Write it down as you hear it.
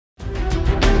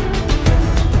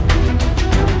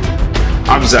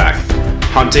I'm Zach.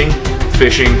 Hunting,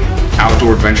 fishing,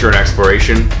 outdoor adventure and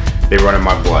exploration, they run in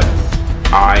my blood.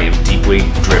 I am deeply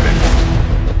driven.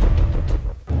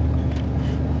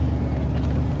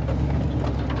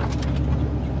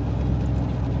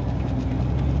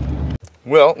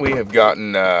 Well, we have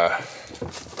gotten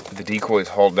the decoys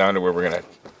hauled down to where we're going to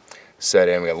set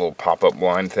in. We got a little pop-up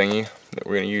blind thingy that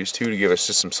we're going to use too to give us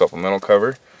just some supplemental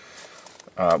cover.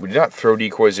 We did not throw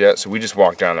decoys yet, so we just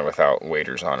walked down there without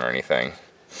waders on or anything,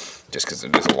 just because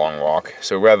it is a long walk.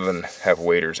 So rather than have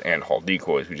waders and haul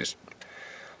decoys, we just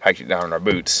hiked it down in our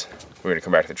boots. We're going to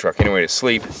come back to the truck anyway to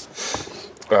sleep.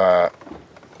 We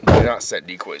did not set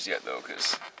decoys yet though,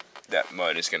 because that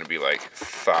mud is going to be like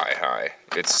thigh high.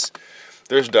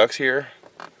 There's ducks here,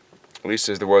 at least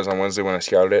as there was on Wednesday when I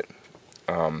scouted it,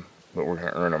 but we're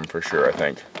going to earn them for sure, I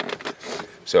think.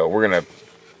 So we're going to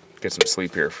get some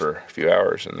sleep here for a few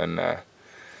hours and then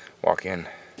walk in.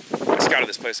 I scouted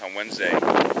this place on Wednesday, and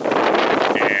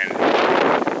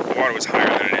the water was higher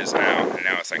than it is now, and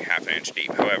now it's like half an inch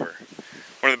deep. However,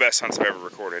 one of the best hunts I've ever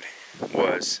recorded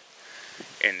was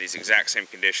in these exact same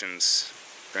conditions,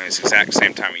 during this exact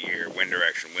same time of year: wind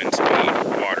direction, wind speed,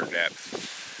 water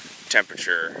depth,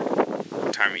 temperature,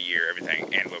 time of year,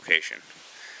 everything, and location.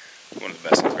 One of the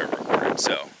best hunts I've ever recorded.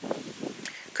 So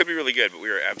could be really good, but we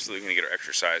were absolutely going to get our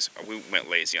exercise. We went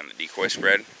lazy on the decoy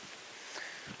spread.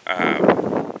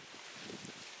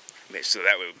 So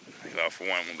that would, well, for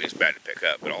one, it won't be as bad to pick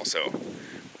up, but also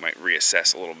we might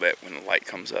reassess a little bit when the light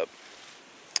comes up.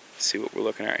 Let's see what we're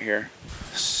looking at here.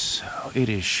 So it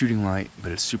is shooting light,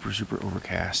 but it's super, super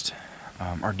overcast.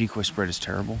 Our decoy spread is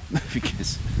terrible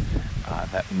because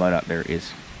that mud out there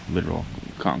is literal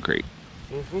concrete.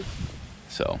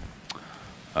 So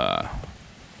we're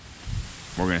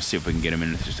going to see if we can get them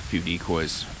in with just a few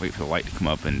decoys, wait for the light to come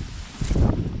up, and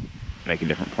make a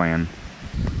different plan.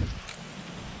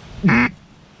 There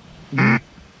we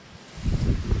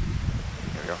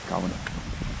go, Calvin.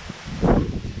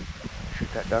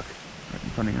 Shoot that duck right in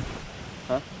front of you.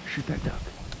 Huh? Shoot that duck.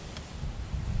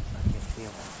 I can't see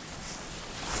him.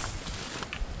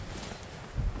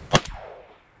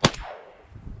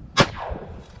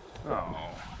 Oh,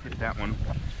 hit that one.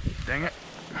 Dang it.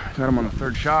 Got him on the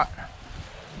third shot.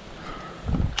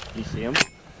 You see him?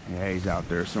 Yeah, he's out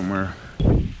there somewhere.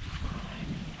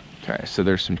 Okay, so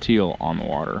there's some teal on the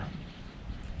water,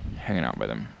 hanging out by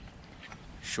them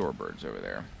shorebirds over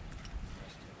there.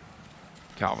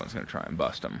 Calvin's gonna try and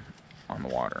bust them on the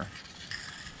water.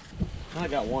 I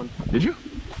got one. Did you?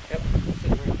 Yep,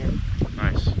 sitting right here.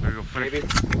 Nice. There you go. Finish. Maybe.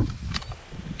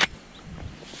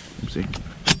 See?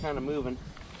 Kind of moving.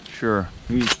 Sure.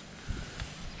 He's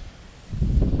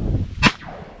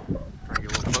trying to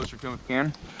get a little closer to him if we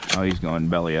can. Oh, he's going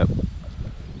belly up.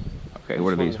 Okay,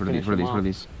 what are these? What are these? What are these? What are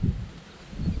these?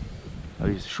 Are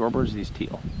these shorebirds or these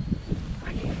teal?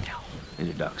 I can't tell. These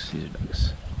are ducks. These are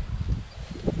ducks.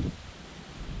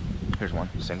 Here's one,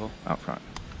 single, out front.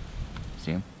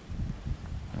 See him?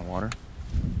 In the water?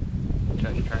 Should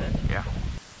I turn it? Yeah.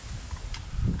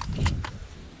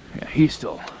 Yeah, he's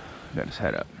still got his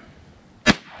head up.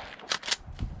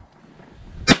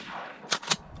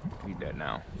 He's dead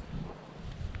now.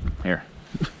 Here.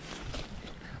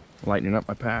 Lightening up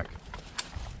my pack.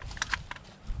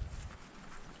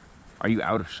 Are you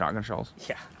out of shotgun shells?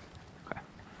 Yeah. Okay.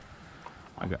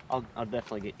 I'll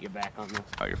definitely get you back on this.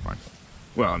 Oh, you're fine.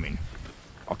 Well, I mean,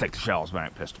 I'll take the shells, but I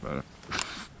ain't pissed about it.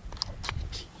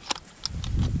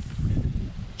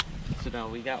 So now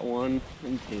we got 1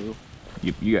 and 2.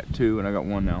 You got 2, and I got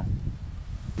 1 now.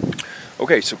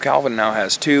 Okay, so Calvin now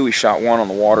has 2. He shot 1 on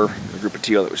the water, a group of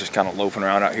teal that was just kind of loafing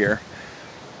around out here.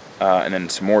 And then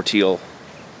some more teal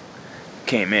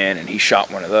came in, and he shot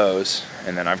 1 of those.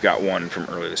 And then I've got 1 from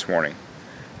early this morning.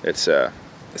 It's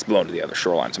blown to the other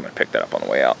shoreline, so I'm going to pick that up on the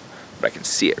way out. But I can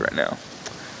see it right now.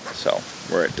 So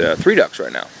we're at 3 ducks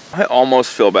right now. I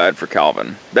almost feel bad for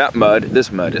Calvin. That mud,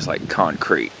 this mud is like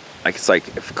concrete. Like, it's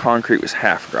like if concrete was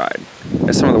half dried.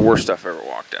 That's some of the worst stuff I've ever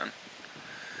walked in.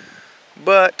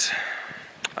 But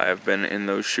I have been in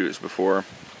those shoes before.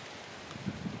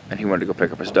 And he wanted to go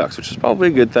pick up his ducks, which is probably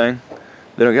a good thing.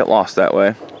 They don't get lost that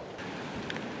way.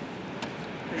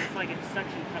 It's like it's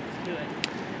suction cups to it.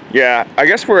 Yeah, I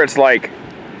guess where it's like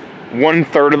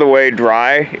 1/3 of the way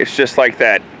dry, it's just like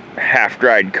that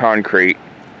half-dried concrete.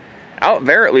 Out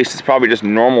there, at least, it's probably just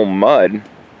normal mud.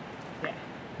 Yeah.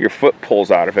 Your foot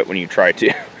pulls out of it when you try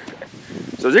to.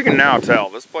 So as you can now tell,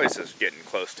 this place is getting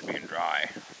close to being dry.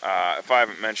 If I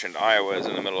haven't mentioned, Iowa is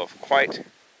in the middle of quite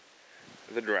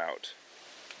the drought.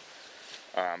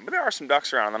 But there are some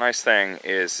ducks around. The nice thing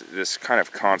is this kind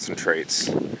of concentrates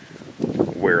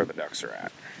where the ducks are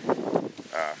at.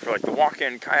 For like the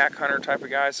walk-in kayak hunter type of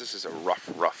guys, this is a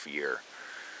rough year.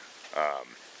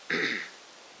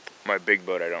 My big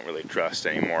boat I don't really trust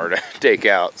anymore to take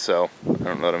out, so I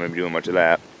don't know that I'm going to be doing much of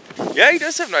that. Yeah, he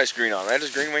does have nice green on. That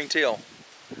is green wing teal.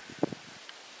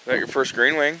 Is that your first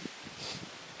green wing?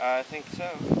 I think so.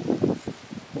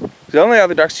 The only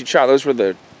other ducks you shot, those were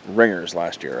the ringers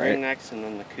last year, right? Ringnecks and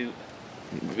then the coot.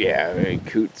 Yeah, I mean,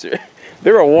 coots are,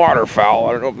 they're a waterfowl.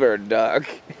 I don't know if they're a duck.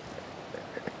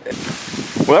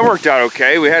 Well, that worked out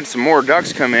okay. We had some more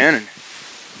ducks come in, and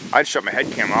I'd shut my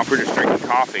head cam off. We're just drinking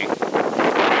coffee.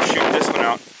 Shoot this one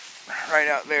out right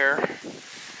out there,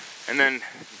 and then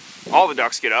all the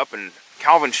ducks get up, and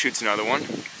Calvin shoots another one.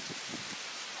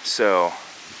 So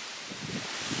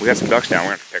we got some ducks down.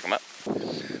 We're gonna have to pick them up.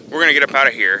 We're gonna get up out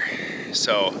of here.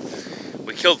 So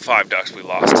we killed 5 ducks. We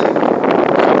lost a couple.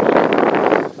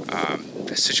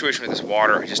 The situation with this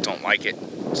water, I just don't like it.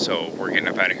 So we're getting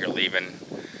up out of here, leaving.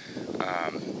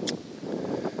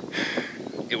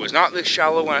 It was not this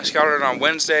shallow when I scouted it on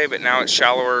Wednesday, but now it's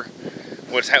shallower.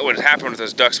 What had happened with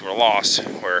those ducks were lost,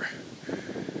 where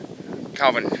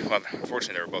Calvin, well,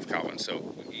 unfortunately they were both Calvins,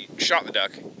 so he shot the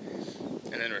duck,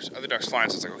 and then there's other ducks flying,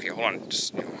 so it's like, okay, hold on,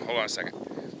 just hold on a second.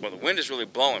 Well, the wind is really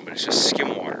blowing, but it's just skim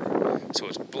water, so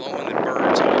it's blowing the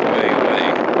birds all the way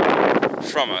away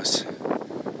from us.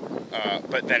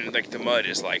 But then, like, the mud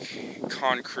is like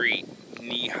concrete,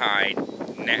 knee-high,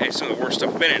 some of the worst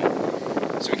stuff I've been in.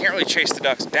 So we can't really chase the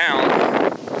ducks down.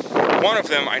 One of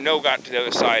them I know got to the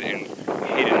other side and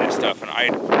hid in this stuff, and I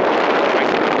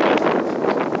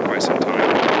for quite some time.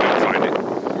 I couldn't find it,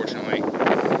 unfortunately. Wait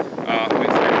for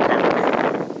it to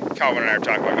recover. Calvin and I are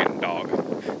talking about getting a dog.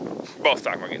 We're both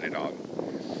talking about getting a dog.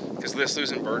 Because this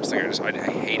losing birds thing, I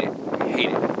hate it. I hate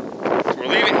it. So we're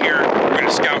leaving here. We're going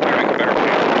to scout. We're going to make a better plan.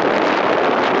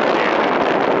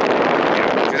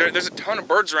 Because there's a ton of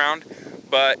birds around,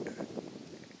 but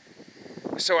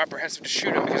I'm so apprehensive to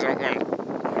shoot them because I don't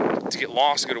want to get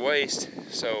lost, go to waste.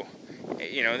 So,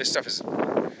 this stuff is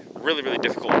really, really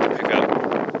difficult to pick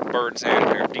up birds in,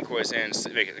 pick up decoys in, to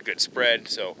make it a good spread.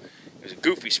 So it was a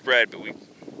goofy spread, but we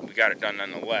got it done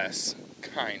nonetheless,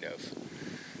 kind of.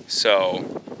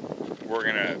 So we're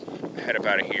gonna head up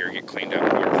out of here, get cleaned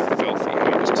up. We're filthy. I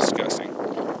mean, it's disgusting. And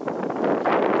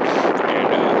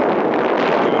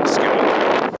go on scout.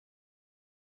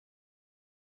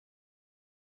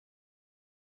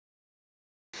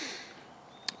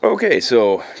 Okay,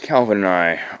 so Calvin and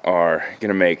I are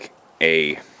gonna make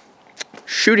a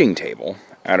shooting table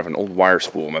out of an old wire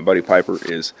spool. My buddy Piper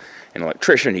is an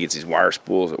electrician. He gets these wire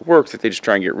spools at work that they just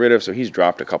try and get rid of, so he's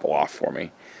dropped a couple off for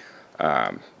me.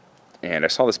 And I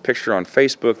saw this picture on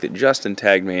Facebook that Justin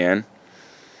tagged me in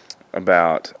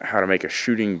about how to make a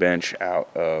shooting bench out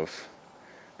of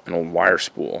an old wire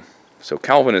spool. So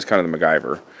Calvin is kind of the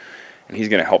MacGyver, and he's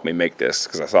going to help me make this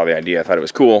because I saw the idea. I thought it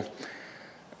was cool.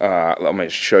 Let me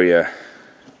show you a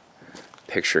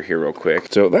picture here real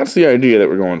quick. So that's the idea that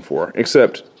we're going for,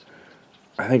 except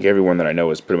I think everyone that I know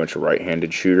is pretty much a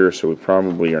right-handed shooter, so we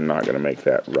probably are not going to make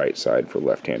that right side for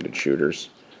left-handed shooters.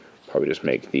 Probably just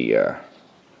make the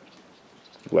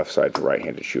left side for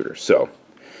right-handed shooters. So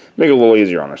make it a little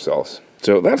easier on ourselves.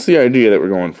 So that's the idea that we're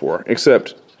going for,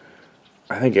 except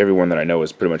I think everyone that I know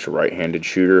is pretty much a right-handed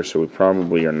shooter, so we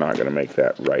probably are not going to make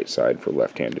that right side for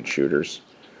left-handed shooters.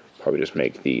 Probably just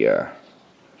make the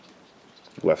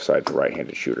left side for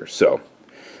right-handed shooters. So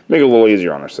make it a little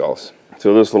easier on ourselves.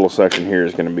 So this little section here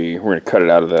is going to be, we're going to cut it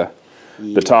out of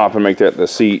the top and make that the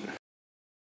seat.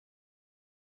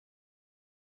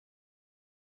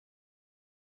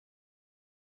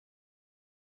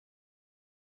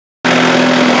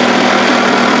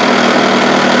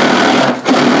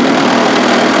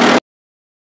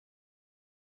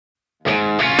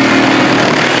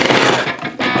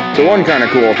 So one kind of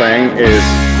cool thing is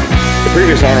the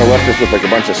previous owner left us with like a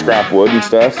bunch of scrap wood and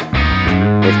stuff,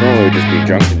 which normally would just be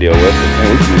junk to deal with,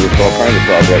 and we can use it for all kinds of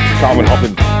projects. Calvin helped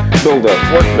me build a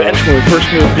workbench when we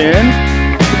first moved in,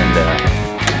 and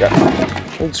got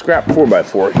an old scrap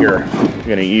 4x4 here. I'm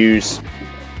gonna use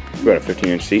about a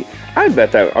 15-inch seat. I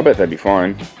bet that'd be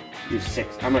fine. Do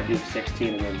 6. I'm gonna do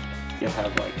 16, and then you'll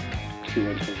have like 2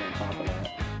 inches on top of that.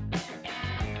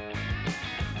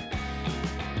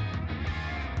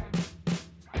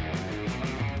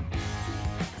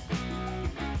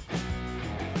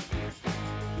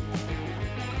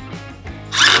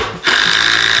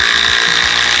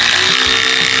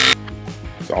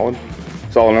 Solid?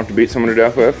 Solid enough to beat someone to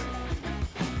death with?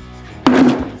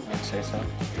 I'd say so.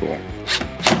 Cool.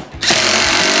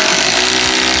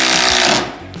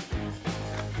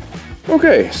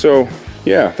 Okay, so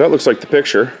yeah, that looks like the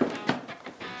picture.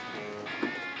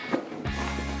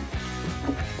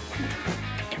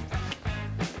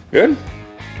 Good?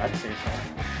 I'd say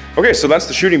so. Okay, so that's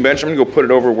the shooting bench. I'm gonna go put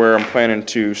it over where I'm planning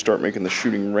to start making the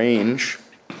shooting range.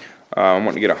 I'm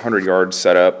wanting to get 100 yards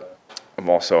set up. I've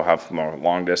also have more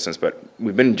long distance, but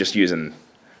we've been just using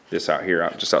this out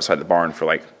here, just outside the barn for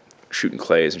like shooting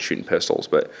clays and shooting pistols,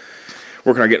 but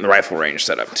working on getting the rifle range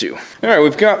set up too. All right,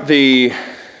 we've got the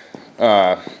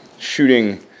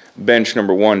shooting bench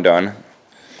number 1 done.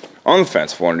 On the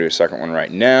fence, if I want to do a second one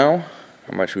right now,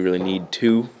 how much we really need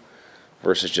 2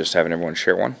 versus just having everyone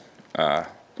share one.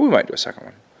 We might do a second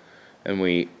one. And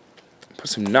we put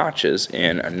some notches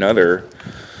in another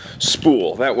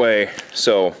spool. That way,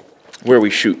 so where we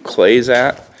shoot clays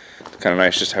at, it's kind of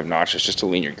nice just to have notches just to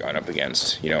lean your gun up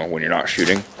against, you know, when you're not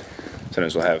shooting.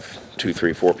 Sometimes we'll have 2,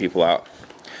 3, 4 people out.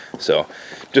 So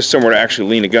just somewhere to actually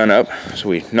lean the gun up. So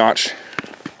we notched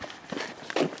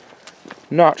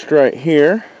right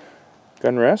here,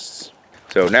 gun rests.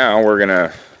 So now we're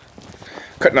gonna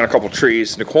cut down a couple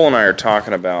trees. Nicole and I are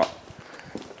talking about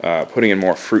putting in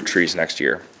more fruit trees next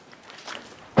year.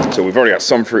 So we've already got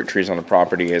some fruit trees on the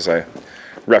property, as I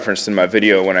referenced in my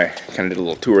video when I kind of did a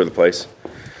little tour of the place.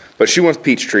 But she wants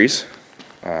peach trees.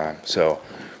 So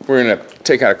we're gonna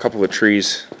take out a couple of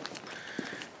trees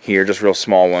here, just real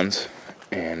small ones,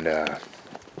 and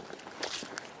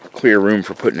clear room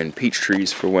for putting in peach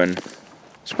trees for when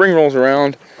spring rolls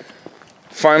around.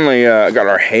 Finally got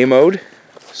our hay mowed.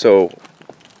 So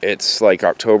it's like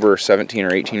October 17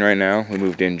 or 18 right now. We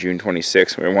moved in June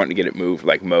 26. We were wanting to get it moved,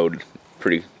 like mowed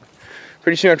pretty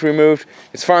soon after we moved.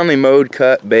 It's finally mowed,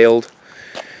 cut, baled,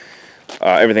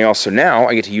 everything else. So now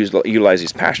I get to utilize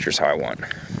these pastures how I want.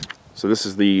 So this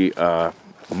is the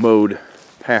mowed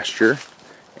pasture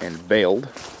and baled.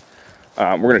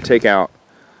 We're going to take out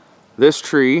this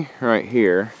tree right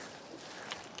here,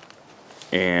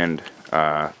 and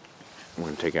we're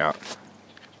going to take out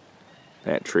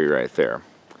that tree right there.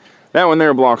 That one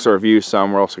there blocks our view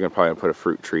some. We're also going to probably put a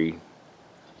fruit tree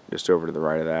just over to the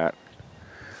right of that.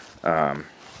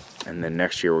 And then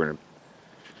next year we're going to,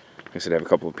 like I said, have a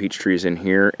couple of peach trees in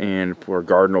here, and our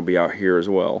garden will be out here as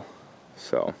well.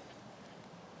 So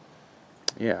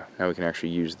yeah, now we can actually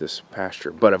use this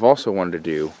pasture. But I've also wanted to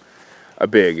do a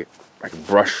big like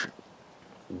brush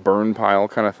burn pile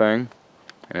kind of thing,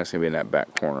 and that's going to be in that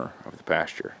back corner of the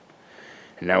pasture.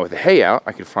 And now with the hay out,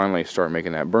 I can finally start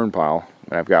making that burn pile.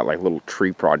 And I've got like little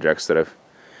tree projects that I've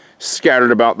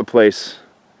scattered about the place,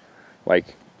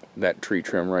 like that tree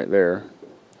trim right there,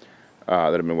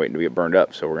 that I've been waiting to get burned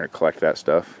up. So we're going to collect that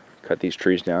stuff, cut these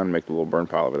trees down, and make the little burn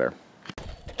pile over there.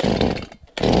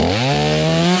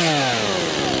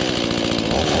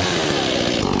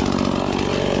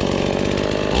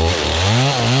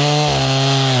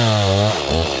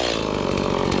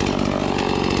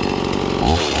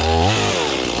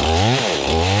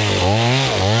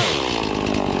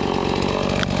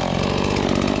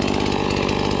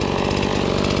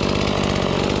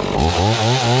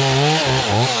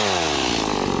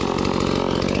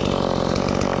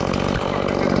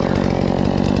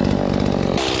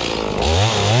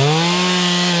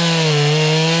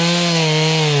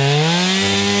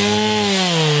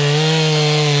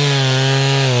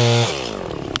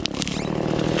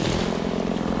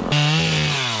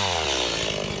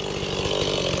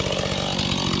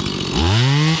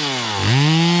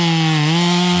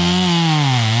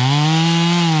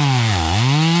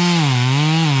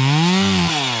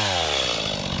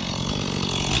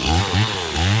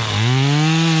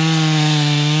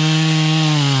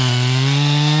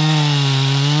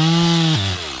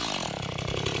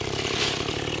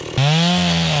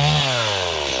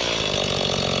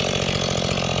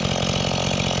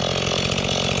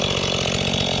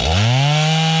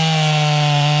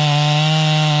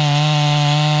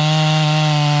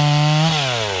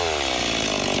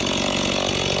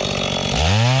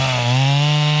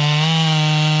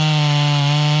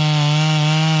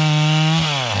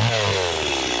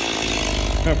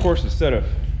 Now, of course, instead of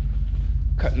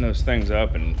cutting those things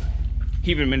up and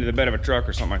heaving them into the bed of a truck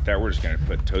or something like that, we're just going to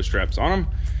put tow straps on them,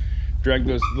 drag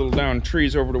those little down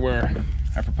trees over to where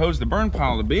I propose the burn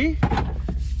pile to be,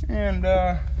 and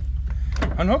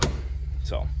unhook them.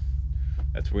 So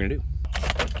that's what we're going to do.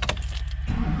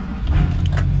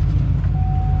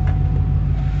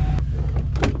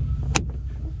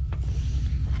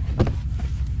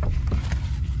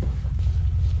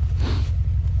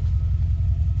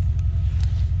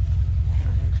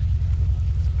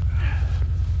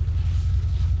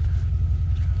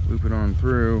 Loop it on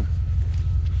through.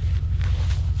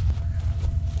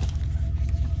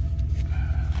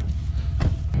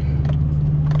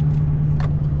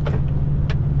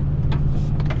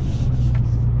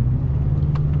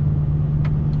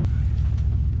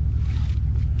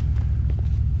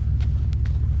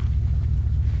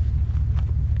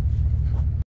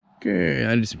 Okay,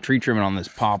 I did some tree trimming on this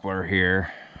poplar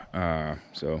here.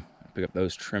 So pick up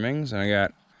those trimmings, and I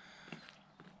got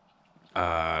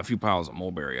a few piles of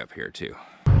mulberry up here too.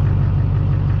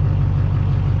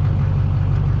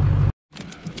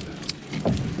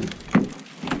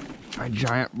 My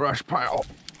giant brush pile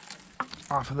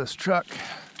off of this truck.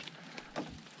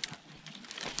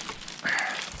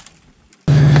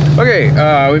 Okay,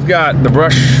 we've got the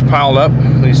brush piled up,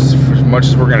 at least for as much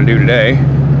as we're gonna do today.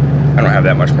 I don't have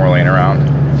that much more laying around,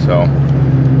 so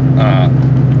I'll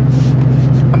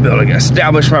be able to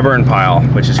establish my burn pile,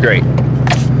 which is great.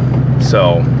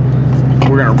 So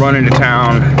we're gonna run into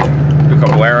town, do a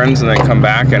couple errands, and then come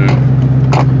back and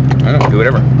I don't know, do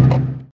whatever.